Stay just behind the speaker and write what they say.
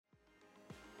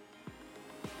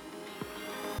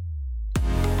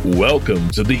Welcome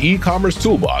to the eCommerce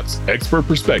Toolbox Expert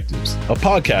Perspectives, a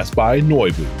podcast by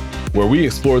Noibu, where we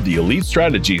explore the elite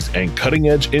strategies and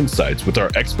cutting-edge insights with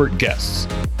our expert guests.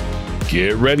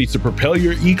 Get ready to propel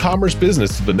your e-commerce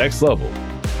business to the next level.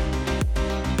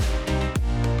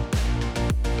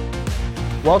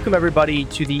 Welcome, everybody,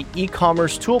 to the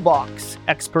eCommerce Toolbox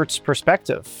Expert's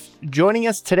Perspective. Joining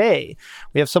us today,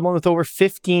 we have someone with over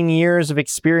 15 years of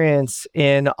experience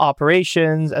in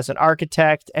operations as an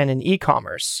architect and in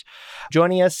e-commerce.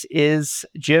 Joining us is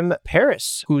Jim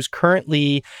Parris, who's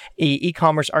currently an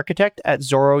e-commerce architect at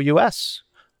Zorro US.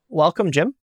 Welcome,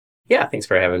 Jim. Yeah, thanks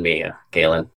for having me,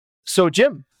 Galen. So,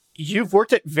 Jim, you've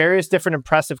worked at various different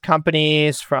impressive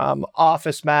companies, from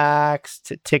Office Max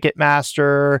to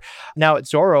Ticketmaster, now at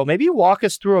Zorro. Maybe walk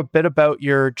us through a bit about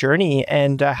your journey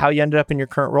and how you ended up in your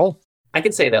current role. I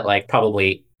could say that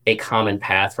probably a common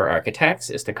path for architects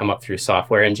is to come up through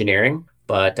software engineering,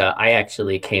 but I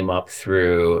actually came up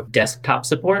through desktop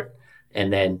support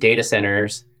and then data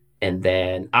centers and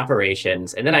then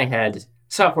operations. And then I had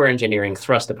software engineering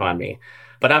thrust upon me.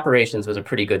 But operations was a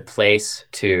pretty good place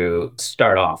to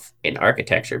start off in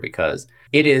architecture because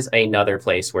it is another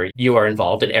place where you are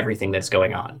involved in everything that's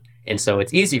going on. And so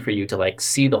it's easy for you to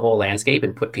see the whole landscape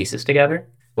and put pieces together.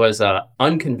 It was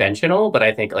unconventional, but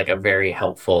I think a very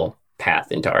helpful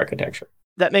path into architecture.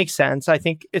 That makes sense. I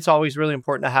think it's always really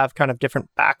important to have kind of different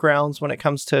backgrounds when it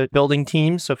comes to building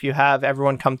teams. So if you have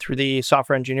everyone come through the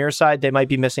software engineer side, they might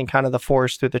be missing kind of the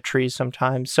forest through the trees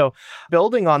sometimes. So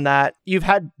building on that, you've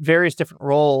had various different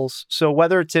roles. So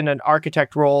whether it's in an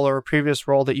architect role or a previous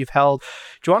role that you've held,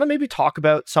 do you want to maybe talk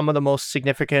about some of the most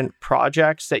significant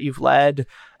projects that you've led?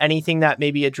 Anything that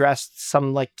maybe addressed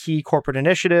some key corporate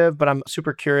initiative, but I'm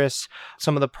super curious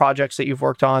some of the projects that you've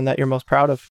worked on that you're most proud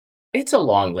of. It's a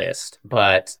long list,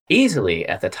 but easily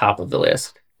at the top of the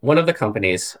list, one of the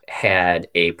companies had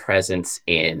a presence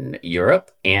in Europe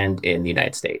and in the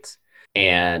United States.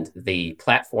 And the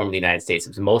platform in the United States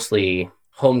was mostly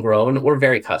homegrown or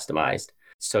very customized.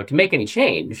 So to make any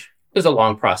change, it was a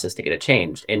long process to get it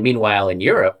changed. And meanwhile, in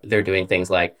Europe, they're doing things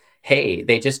like, hey,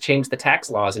 they just changed the tax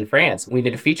laws in France. We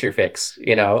need a feature fix,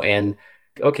 and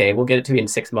okay, we'll get it to you in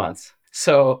 6 months.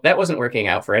 So that wasn't working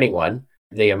out for anyone.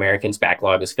 The Americans'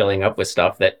 backlog was filling up with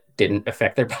stuff that didn't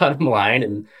affect their bottom line,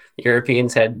 and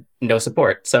Europeans had no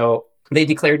support. So they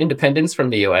declared independence from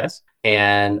the US,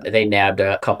 and they nabbed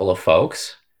a couple of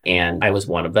folks, and I was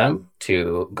one of them,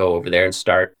 to go over there and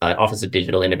start an Office of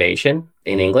Digital Innovation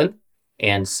in England.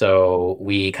 And so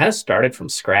we kind of started from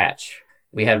scratch.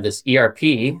 We have this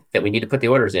ERP that we need to put the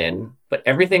orders in, but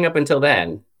everything up until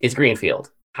then is greenfield.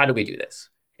 How do we do this?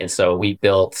 And so we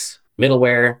built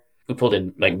middleware. We pulled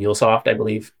in MuleSoft, I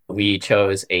believe. We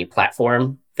chose a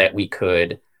platform that we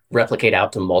could replicate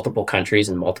out to multiple countries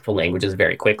and multiple languages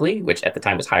very quickly, which at the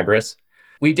time was Hybris.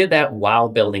 We did that while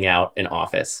building out an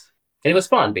office. And it was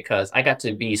fun because I got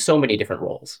to be so many different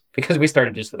roles because we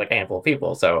started just with a handful of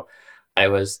people. So I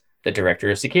was the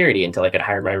director of security until I could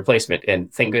hire my replacement.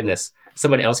 And thank goodness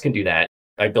someone else can do that.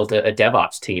 I built a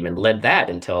DevOps team and led that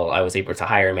until I was able to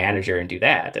hire a manager and do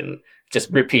that and just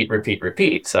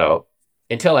repeat. So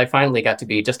until I finally got to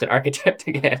be just an architect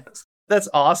again. That's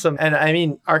awesome. And I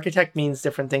mean, architect means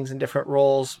different things in different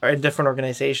roles or in different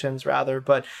organizations rather.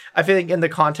 But I feel like in the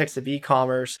context of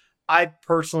e-commerce, I've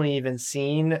personally even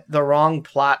seen the wrong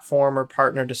platform or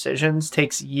partner decisions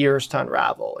takes years to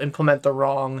unravel. Implement the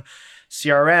wrong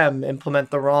CRM,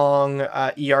 implement the wrong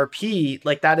ERP.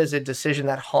 That is a decision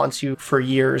that haunts you for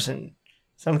years and in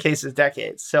some cases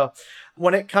decades. So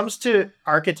when it comes to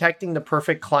architecting the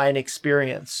perfect client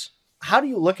experience, how do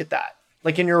you look at that?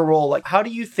 In your role, how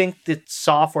do you think the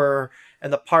software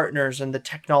and the partners and the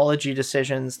technology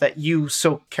decisions that you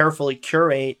so carefully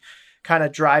curate kind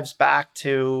of drives back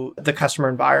to the customer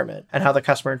environment and how the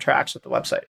customer interacts with the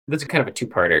website? That's kind of a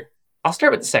two-parter. I'll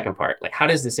start with the second part. How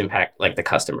does this impact the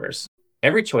customers?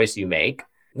 Every choice you make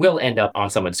will end up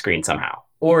on someone's screen somehow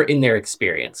or in their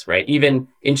experience, right? Even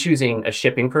in choosing a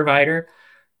shipping provider,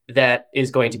 that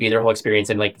is going to be their whole experience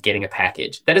in getting a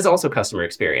package. That is also customer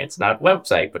experience, not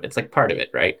website, but it's part of it,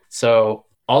 right? So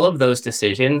all of those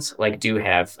decisions do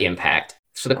have impact.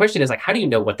 So the question is how do you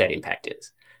know what that impact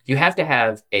is? You have to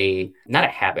have not a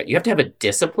habit, you have to have a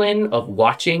discipline of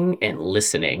watching and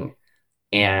listening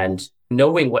and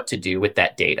knowing what to do with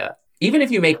that data. Even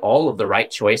if you make all of the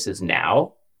right choices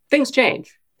now, things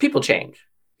change, people change,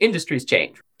 industries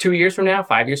change. 2 years from now,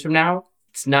 5 years from now,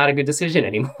 it's not a good decision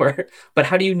anymore. But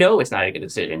how do you know it's not a good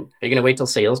decision? Are you going to wait till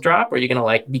sales drop? Or are you going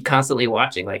to be constantly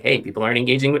watching hey, people aren't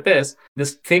engaging with this.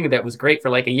 This thing that was great for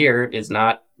a year is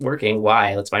not working.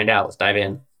 Why? Let's find out. Let's dive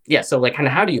in. Yeah. So kind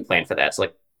of how do you plan for that?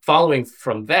 So following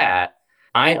from that,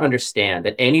 I understand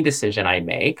that any decision I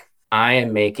make, I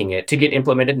am making it to get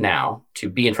implemented now, to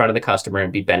be in front of the customer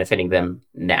and be benefiting them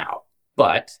now.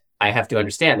 But I have to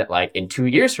understand that like in 2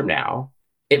 years from now,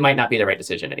 it might not be the right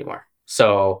decision anymore.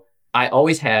 So I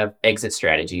always have exit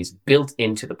strategies built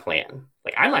into the plan.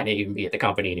 Like I might not even be at the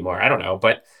company anymore. I don't know,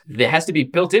 but it has to be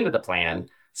built into the plan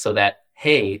so that,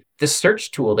 hey, the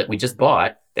search tool that we just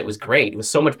bought that was great, it was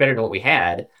so much better than what we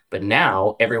had, but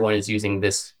now everyone is using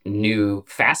this new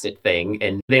facet thing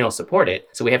and they don't support it.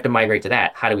 So we have to migrate to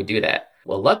that. How do we do that?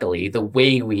 Well, luckily, the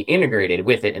way we integrated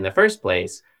with it in the first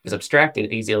place was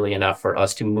abstracted easily enough for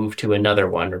us to move to another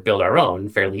one or build our own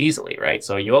fairly easily, right?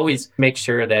 So you always make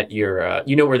sure that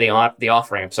you know where the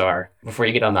off ramps are before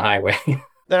you get on the highway.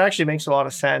 That actually makes a lot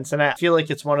of sense. And I feel like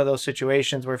it's one of those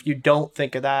situations where if you don't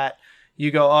think of that,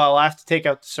 you go, oh, I'll have to take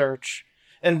out the search.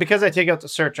 And because I take out the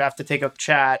search, I have to take out the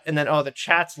chat. And then, oh, the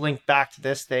chat's linked back to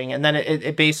this thing. And then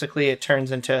it basically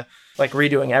turns into like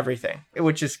redoing everything,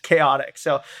 which is chaotic.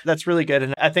 So that's really good.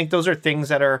 And I think those are things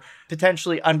that are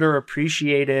potentially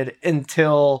underappreciated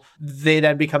until they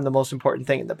then become the most important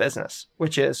thing in the business,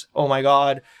 which is, oh my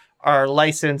God, our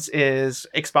license is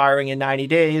expiring in 90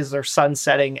 days. They're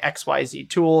sunsetting XYZ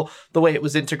tool. The way it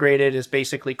was integrated is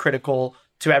basically critical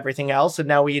to everything else. And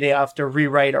now we have to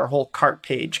rewrite our whole cart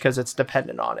page because it's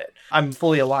dependent on it. I'm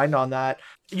fully aligned on that.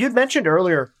 You'd mentioned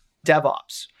earlier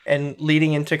DevOps and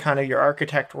leading into kind of your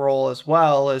architect role as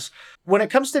well, is when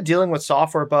it comes to dealing with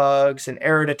software bugs and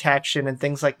error detection and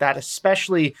things like that,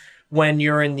 especially when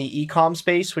you're in the e-com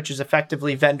space, which is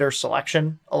effectively vendor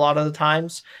selection a lot of the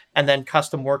times, and then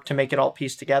custom work to make it all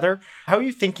piece together. How are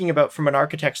you thinking about, from an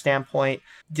architect standpoint,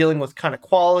 dealing with kind of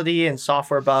quality and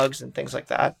software bugs and things like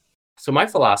that? So my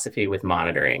philosophy with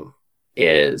monitoring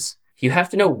is you have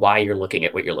to know why you're looking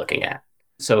at what you're looking at.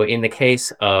 So in the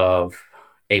case of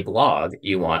a blog,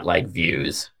 you want like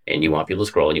views and you want people to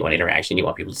scroll and you want interaction. You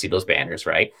want people to see those banners,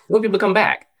 right? You want people to come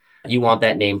back. You want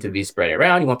that name to be spread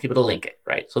around. You want people to link it,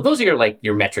 right? So those are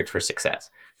your metrics for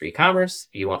success. For e-commerce,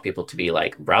 you want people to be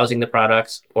like browsing the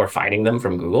products or finding them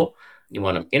from Google. You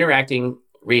want them interacting,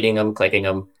 reading them, clicking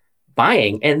them,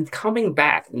 buying, and coming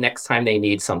back next time they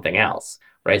need something else.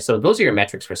 Right? So those are your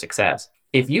metrics for success.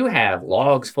 If you have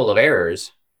logs full of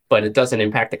errors, but it doesn't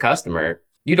impact the customer,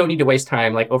 you don't need to waste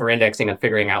time like over-indexing and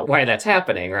figuring out why that's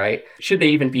happening, right? Should they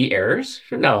even be errors?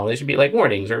 No, they should be like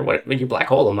warnings or what, when you black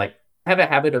hole them. Like have a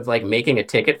habit of like making a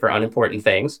ticket for unimportant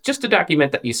things just to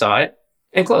document that you saw it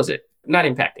and close it, not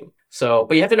impacting. So,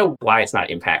 but you have to know why it's not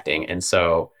impacting. And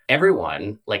so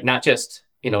everyone, like not just,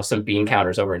 some bean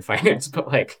counters over in finance, but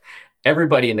like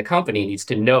everybody in the company needs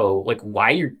to know like why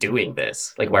you're doing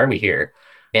this. Like, why are we here?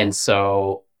 And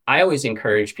so I always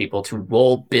encourage people to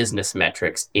roll business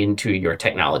metrics into your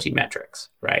technology metrics,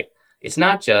 right? It's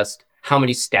not just how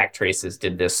many stack traces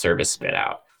did this service spit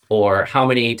out, or how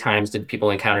many times did people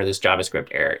encounter this JavaScript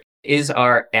error? Is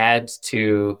our ads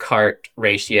to cart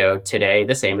ratio today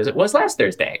the same as it was last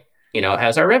Thursday?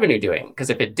 How's our revenue doing? Because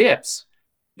if it dips,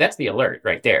 that's the alert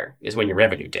right there, is when your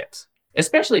revenue dips.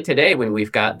 Especially today when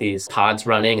we've got these pods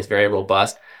running, it's very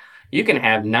robust. You can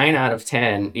have 9 out of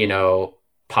 10,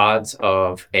 pods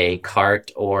of a cart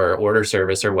or order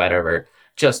service or whatever,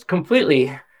 just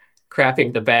completely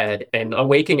crapping the bed and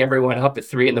waking everyone up at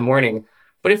 3 a.m.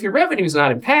 But if your revenue is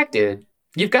not impacted,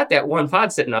 you've got that one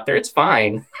pod sitting up there. It's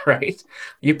fine, right?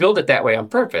 You build it that way on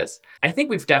purpose. I think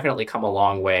we've definitely come a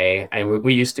long way. And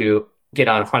we used to get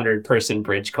on 100-person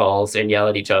bridge calls and yell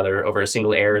at each other over a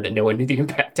single error that no one knew the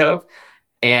impact of.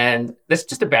 And that's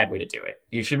just a bad way to do it.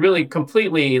 You should really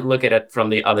completely look at it from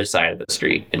the other side of the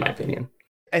street, in my opinion.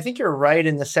 I think you're right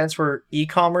in the sense where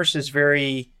e-commerce is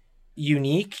very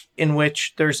unique, in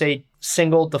which there's a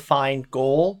single defined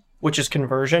goal, which is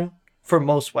conversion for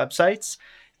most websites.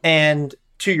 And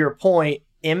to your point,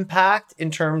 impact in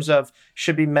terms of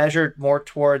should be measured more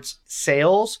towards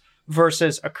sales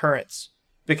versus occurrence.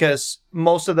 Because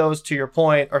most of those, to your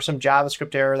point, are some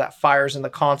JavaScript error that fires in the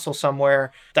console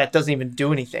somewhere that doesn't even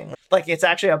do anything. Like it's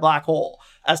actually a black hole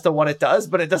as to what it does,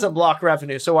 but it doesn't block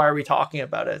revenue. So why are we talking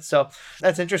about it? So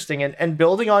that's interesting. And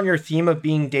building on your theme of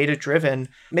being data-driven,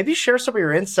 maybe share some of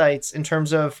your insights in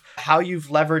terms of how you've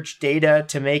leveraged data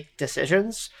to make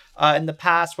decisions in the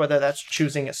past, whether that's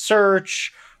choosing a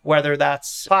search, whether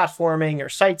that's platforming or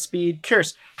site speed.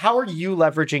 Curious, how are you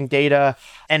leveraging data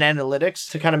and analytics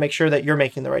to kind of make sure that you're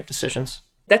making the right decisions?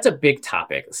 That's a big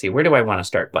topic. Let's see, where do I want to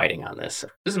start biting on this?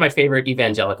 This is my favorite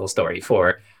evangelical story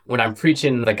for when I'm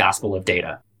preaching the gospel of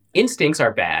data. Instincts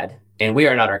are bad, and we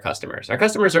are not our customers. Our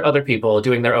customers are other people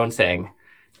doing their own thing.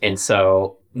 And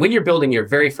so when you're building your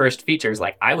very first features,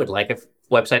 like I would like a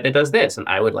website that does this, and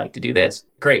I would like to do this,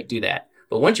 great, do that.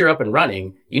 But once you're up and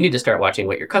running, you need to start watching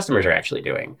what your customers are actually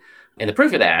doing. And the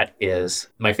proof of that is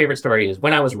my favorite story is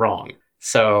when I was wrong.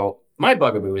 So my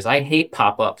bugaboo is I hate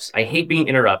pop-ups. I hate being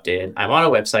interrupted. I'm on a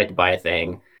website to buy a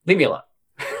thing. Leave me alone.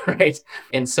 Right?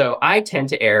 And so I tend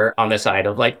to err on the side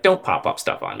of like, don't pop up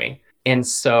stuff on me. And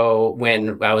so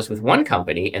when I was with one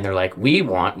company and they're like, we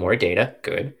want more data,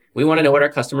 good. We want to know what our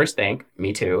customers think,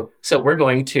 me too. So we're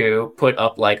going to put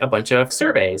up like a bunch of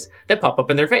surveys that pop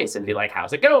up in their face and be like,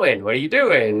 how's it going? What are you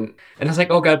doing? And I was like,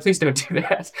 oh God, please don't do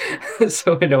that. It's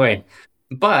so annoying.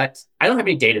 But I don't have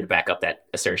any data to back up that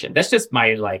assertion. That's just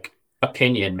my like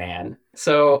opinion, man.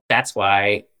 So that's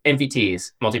why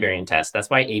MVTs, multivariate tests, that's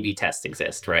why A/B tests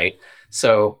exist, right?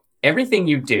 So everything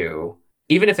you do,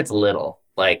 even if it's little,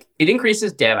 like it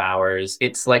increases dev hours,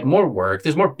 it's like more work,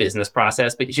 there's more business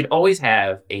process, but you should always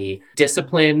have a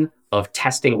discipline of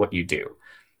testing what you do.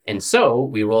 And so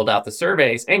we rolled out the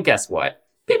surveys, and guess what?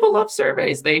 People love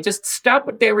surveys. They just stopped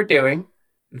what they were doing.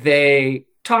 They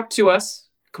talked to us,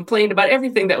 complained about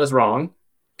everything that was wrong.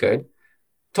 Good.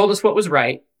 Told us what was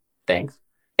right. Thanks.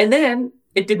 And then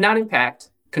it did not impact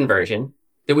conversion.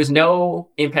 There was no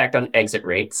impact on exit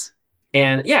rates.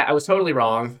 And yeah, I was totally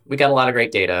wrong. We got a lot of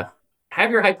great data.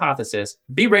 Have your hypothesis,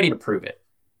 be ready to prove it.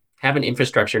 Have an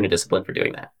infrastructure and a discipline for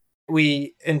doing that.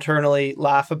 We internally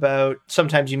laugh about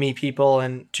sometimes you meet people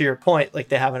and to your point, like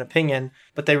they have an opinion,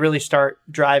 but they really start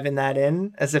driving that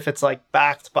in as if it's like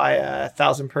backed by a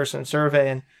 1,000-person survey.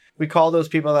 And we call those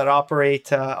people that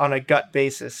operate on a gut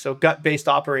basis. So gut-based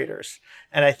operators.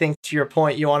 And I think to your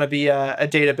point, you want to be a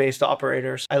data-based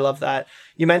operator. I love that.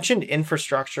 You mentioned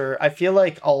infrastructure. I feel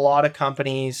like a lot of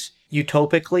companies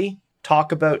utopically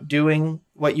talk about doing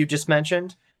what you just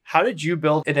mentioned. How did you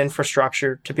build an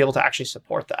infrastructure to be able to actually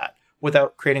support that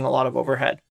without creating a lot of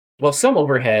overhead? Well, some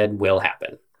overhead will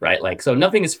happen, right? Like, so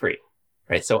nothing is free,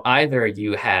 right? So either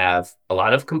you have a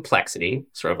lot of complexity,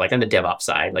 sort of like on the DevOps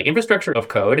side, like infrastructure of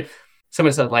code.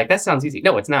 Someone said like, that sounds easy.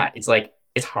 No, it's not. It's like,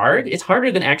 it's hard. It's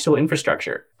harder than actual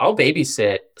infrastructure. I'll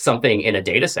babysit something in a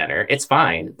data center. It's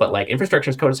fine. But like infrastructure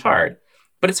as code is hard.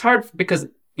 But it's hard because,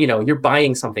 you know, you're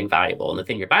buying something valuable. And the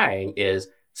thing you're buying is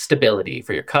stability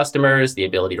for your customers, the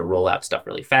ability to roll out stuff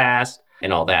really fast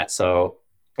and all that. So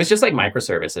it's just like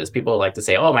microservices. People like to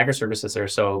say, oh, microservices are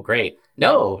so great.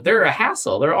 No, they're a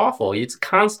hassle. They're awful. It's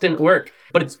constant work,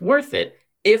 but it's worth it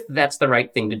if that's the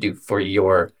right thing to do for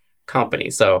your company.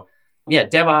 So yeah,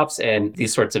 DevOps and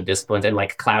these sorts of disciplines and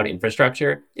like cloud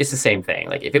infrastructure, it's the same thing.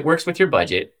 Like if it works with your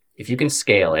budget, if you can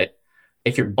scale it,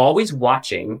 if you're always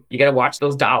watching, you got to watch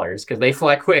those dollars because they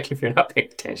fly quick if you're not paying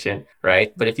attention,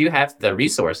 right? But if you have the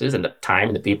resources and the time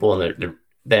and the people and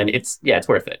then it's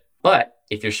worth it. But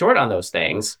if you're short on those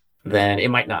things, then it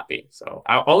might not be. So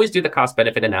I'll always do the cost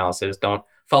benefit analysis. Don't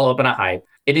follow up on a hype.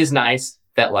 It is nice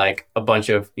that like a bunch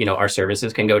of, you know, our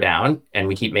services can go down and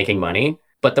we keep making money,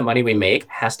 but the money we make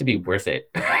has to be worth it,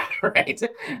 right?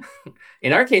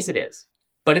 In our case, it is,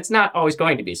 but it's not always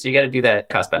going to be. So you got to do that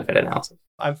cost benefit analysis.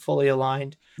 I'm fully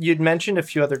aligned. You'd mentioned a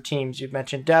few other teams. You've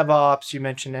mentioned DevOps, you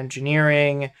mentioned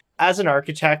engineering. As an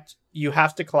architect, you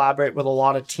have to collaborate with a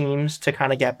lot of teams to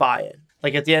kind of get buy-in.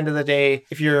 Like at the end of the day,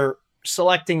 if you're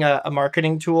selecting a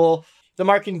marketing tool, the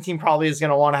marketing team probably is going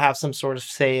to want to have some sort of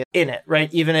say in it,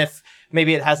 right? Even if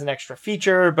maybe it has an extra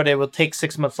feature, but it will take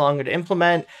 6 months longer to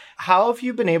implement. How have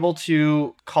you been able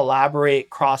to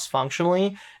collaborate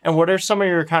cross-functionally? And what are some of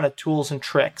your kind of tools and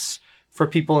tricks for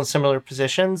people in similar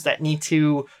positions that need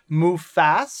to move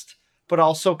fast, but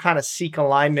also kind of seek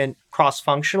alignment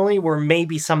cross-functionally where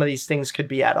maybe some of these things could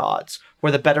be at odds,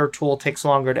 where the better tool takes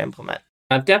longer to implement?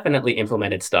 I've definitely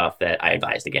implemented stuff that I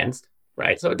advised against,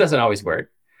 right? So it doesn't always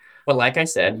work. But like I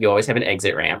said, you always have an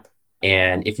exit ramp.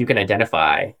 And if you can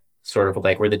identify sort of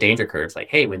like where the danger curves, like,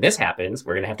 hey, when this happens,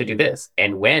 we're going to have to do this.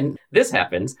 And when this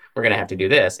happens, we're going to have to do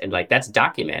this. And like, that's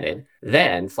documented.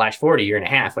 Then flash forward a year and a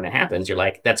half when it happens, you're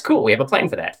like, that's cool. We have a plan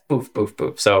for that. Poof, poof,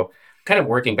 poof. So kind of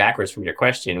working backwards from your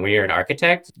question, when you're an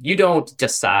architect, you don't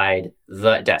decide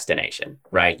the destination,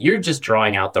 right? You're just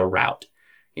drawing out the route.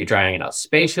 You're drawing it out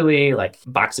spatially, like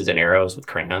boxes and arrows with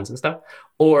crayons and stuff,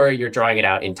 or you're drawing it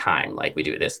out in time. Like we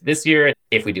do this year.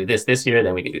 If we do this year,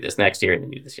 then we can do this next year and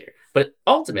then do this year. But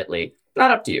ultimately,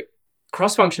 not up to you.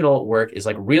 Cross-functional work is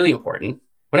like really important.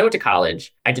 When I went to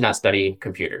college, I did not study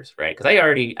computers, right? Because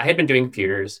I had been doing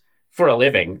computers for a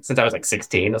living since I was like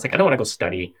 16. I was like, I don't want to go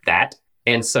study that.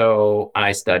 And so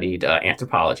I studied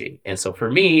anthropology. And so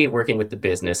for me, working with the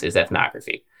business is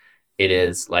ethnography. It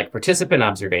is like participant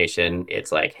observation.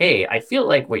 It's like, hey, I feel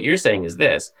like what you're saying is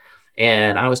this.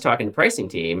 And I was talking to pricing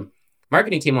team.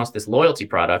 Marketing team wants this loyalty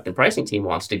product and pricing team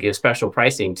wants to give special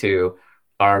pricing to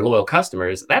our loyal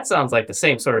customers, that sounds like the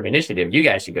same sort of initiative. You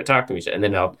guys should go talk to each other. And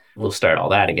then we'll start all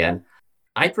that again.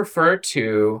 I prefer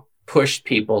to push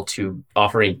people to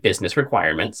offering business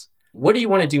requirements. What do you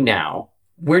want to do now?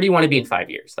 Where do you want to be in 5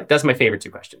 years? Like, that's my favorite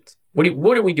 2 questions.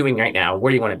 What are we doing right now?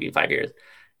 Where do you want to be in 5 years?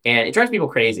 And it drives people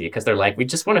crazy because they're like, we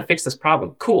just want to fix this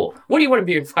problem. Cool. What do you want to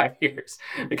be in 5 years?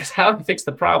 Because how I fix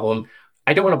the problem,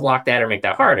 I don't want to block that or make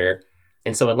that harder.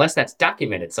 And so unless that's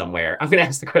documented somewhere, I'm going to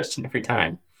ask the question every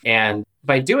time. And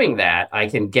by doing that, I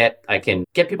can get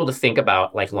people to think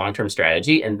about like long-term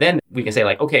strategy. And then we can say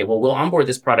like, okay, well, we'll onboard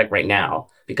this product right now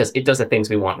because it does the things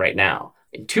we want right now.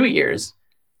 In 2 years,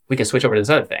 we can switch over to this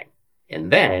other thing.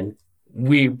 And then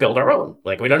we build our own.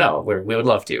 Like, we don't know. We would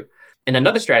love to. And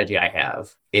another strategy I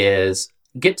have is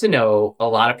get to know a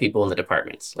lot of people in the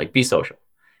departments, like be social,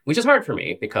 which is hard for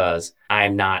me because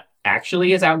I'm not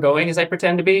actually as outgoing as I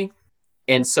pretend to be.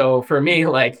 And so for me,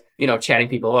 like, chatting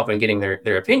people up and getting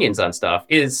their opinions on stuff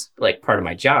is like part of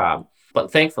my job.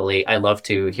 But thankfully, I love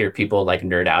to hear people like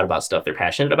nerd out about stuff they're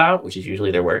passionate about, which is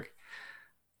usually their work.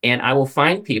 And I will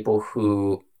find people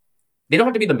who, they don't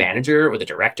have to be the manager or the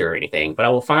director or anything, but I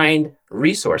will find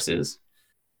resources.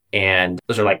 And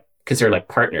those are like considered like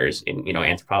partners in,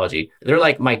 anthropology. They're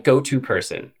like my go-to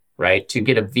person, right? To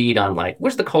get a bead on like,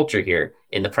 what's the culture here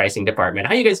in the pricing department?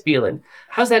 How you guys feeling?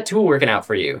 How's that tool working out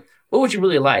for you? What would you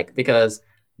really like? Because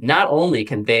not only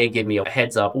can they give me a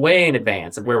heads up way in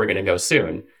advance of where we're going to go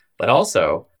soon, but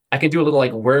also I can do a little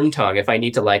like worm tongue if I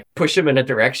need to like push them in a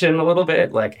direction a little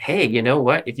bit. Like, hey, you know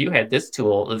what? If you had this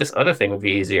tool, this other thing would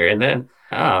be easier. And then,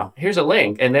 here's a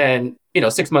link. And then,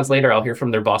 6 months later, I'll hear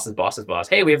from their boss's boss's boss.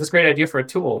 Hey, we have this great idea for a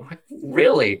tool. Like,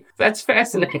 really? That's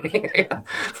fascinating.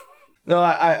 No,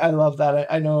 I love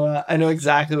that. I know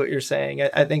exactly what you're saying.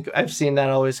 I think I've seen that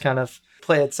always kind of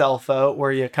play itself out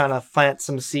where you kind of plant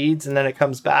some seeds and then it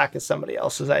comes back as somebody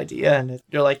else's idea and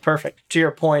you're like, perfect. To your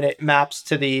point, it maps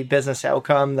to the business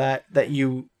outcome that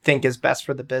you think is best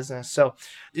for the business. So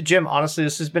Jim, honestly,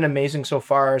 this has been amazing so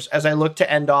far. As I look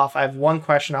to end off, I have one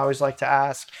question I always like to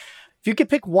ask. If you could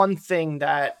pick one thing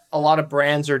that a lot of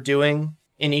brands are doing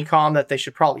in e-com that they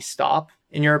should probably stop,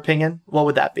 in your opinion, what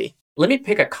would that be? Let me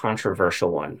pick a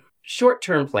controversial one.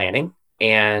 Short-term planning,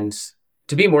 and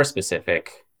to be more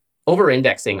specific,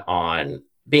 over-indexing on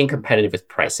being competitive with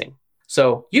pricing.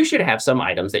 So you should have some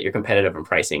items that you're competitive in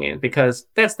pricing in because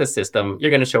that's the system.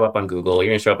 You're going to show up on Google. You're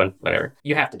going to show up on whatever.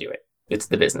 You have to do it. It's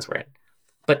the business we're in.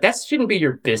 But that shouldn't be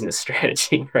your business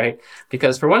strategy, right?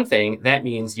 Because for one thing, that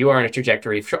means you are on a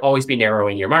trajectory to always be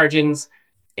narrowing your margins,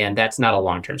 and that's not a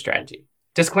long-term strategy.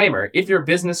 Disclaimer, if your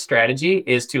business strategy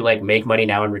is to like make money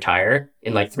now and retire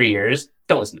in like 3 years,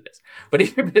 don't listen to this. But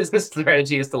if your business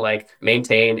strategy is to like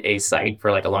maintain a site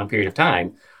for like a long period of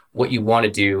time, what you want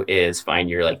to do is find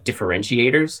your like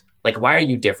differentiators. Like, why are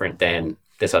you different than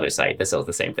this other site that sells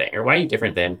the same thing? Or why are you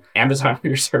different than Amazon where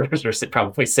your servers are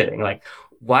probably sitting? Like,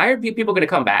 why are people going to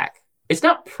come back? It's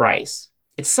not price.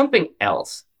 It's something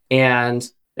else. And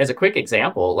as a quick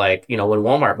example, like, when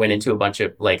Walmart went into a bunch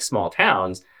of like small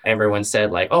towns, everyone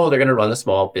said like, oh, they're going to run the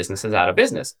small businesses out of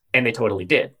business. And they totally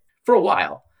did for a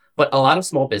while. But a lot of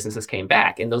small businesses came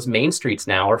back, and those main streets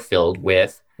now are filled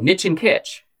with niche and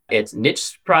kitsch. It's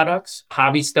niche products,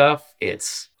 hobby stuff,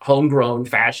 it's homegrown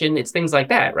fashion, it's things like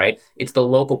that, right? It's the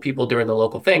local people doing the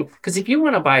local thing. Because if you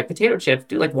want to buy potato chips,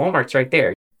 do like Walmart's right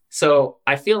there. So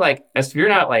I feel like if you're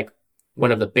not like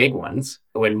one of the big ones,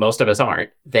 when most of us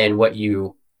aren't, then what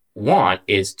you want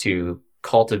is to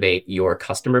cultivate your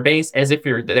customer base as if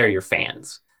they're your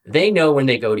fans. They know when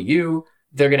they go to you,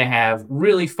 they're going to have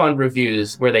really fun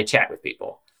reviews where they chat with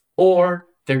people, or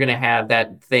they're going to have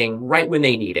that thing right when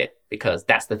they need it because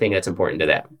that's the thing that's important to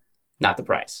them, not the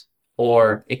price.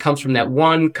 Or it comes from that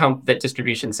one that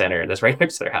distribution center that's right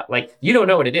next to their house. Like, you don't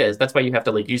know what it is. That's why you have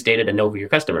to like use data to know who your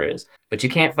customer is. But you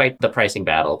can't fight the pricing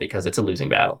battle because it's a losing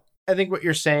battle. I think what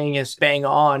you're saying is bang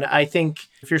on. I think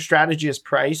if your strategy is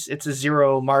price, it's a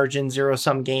zero margin, zero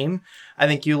sum game. I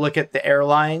think you look at the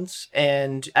airlines,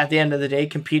 and at the end of the day,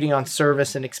 competing on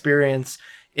service and experience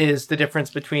is the difference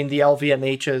between the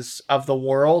LVMHs of the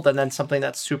world and then something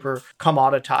that's super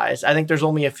commoditized. I think there's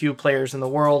only a few players in the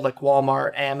world like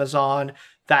Walmart, Amazon,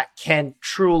 that can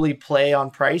truly play on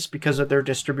price because of their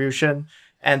distribution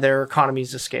and their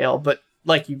economies of scale. But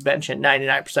like you mentioned,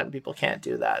 99% of people can't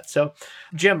do that. So,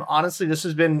 Jim, honestly, this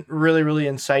has been really, really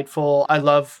insightful. I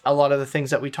love a lot of the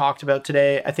things that we talked about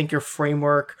today. I think your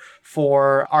framework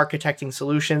for architecting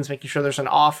solutions, making sure there's an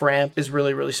off-ramp is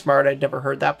really, really smart. I'd never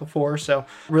heard that before. So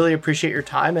really appreciate your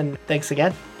time, and thanks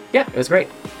again. Yeah, it was great.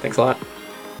 Thanks a lot.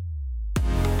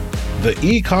 The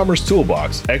e-commerce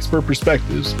toolbox Expert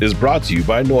Perspectives is brought to you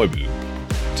by Noibu.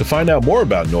 To find out more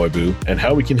about Noibu and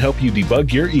how we can help you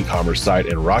debug your e-commerce site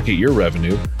and rocket your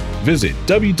revenue, visit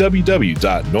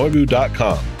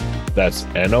www.noibu.com. That's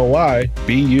noibu.com.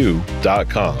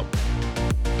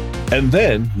 And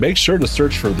then make sure to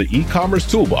search for the e-commerce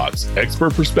toolbox,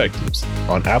 Expert Perspectives,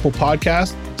 on Apple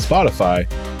Podcasts, Spotify,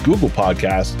 Google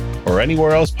Podcasts, or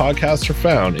anywhere else podcasts are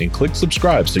found, and click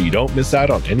subscribe so you don't miss out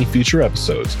on any future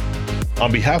episodes.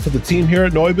 On behalf of the team here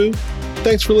at Noibu,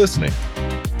 thanks for listening.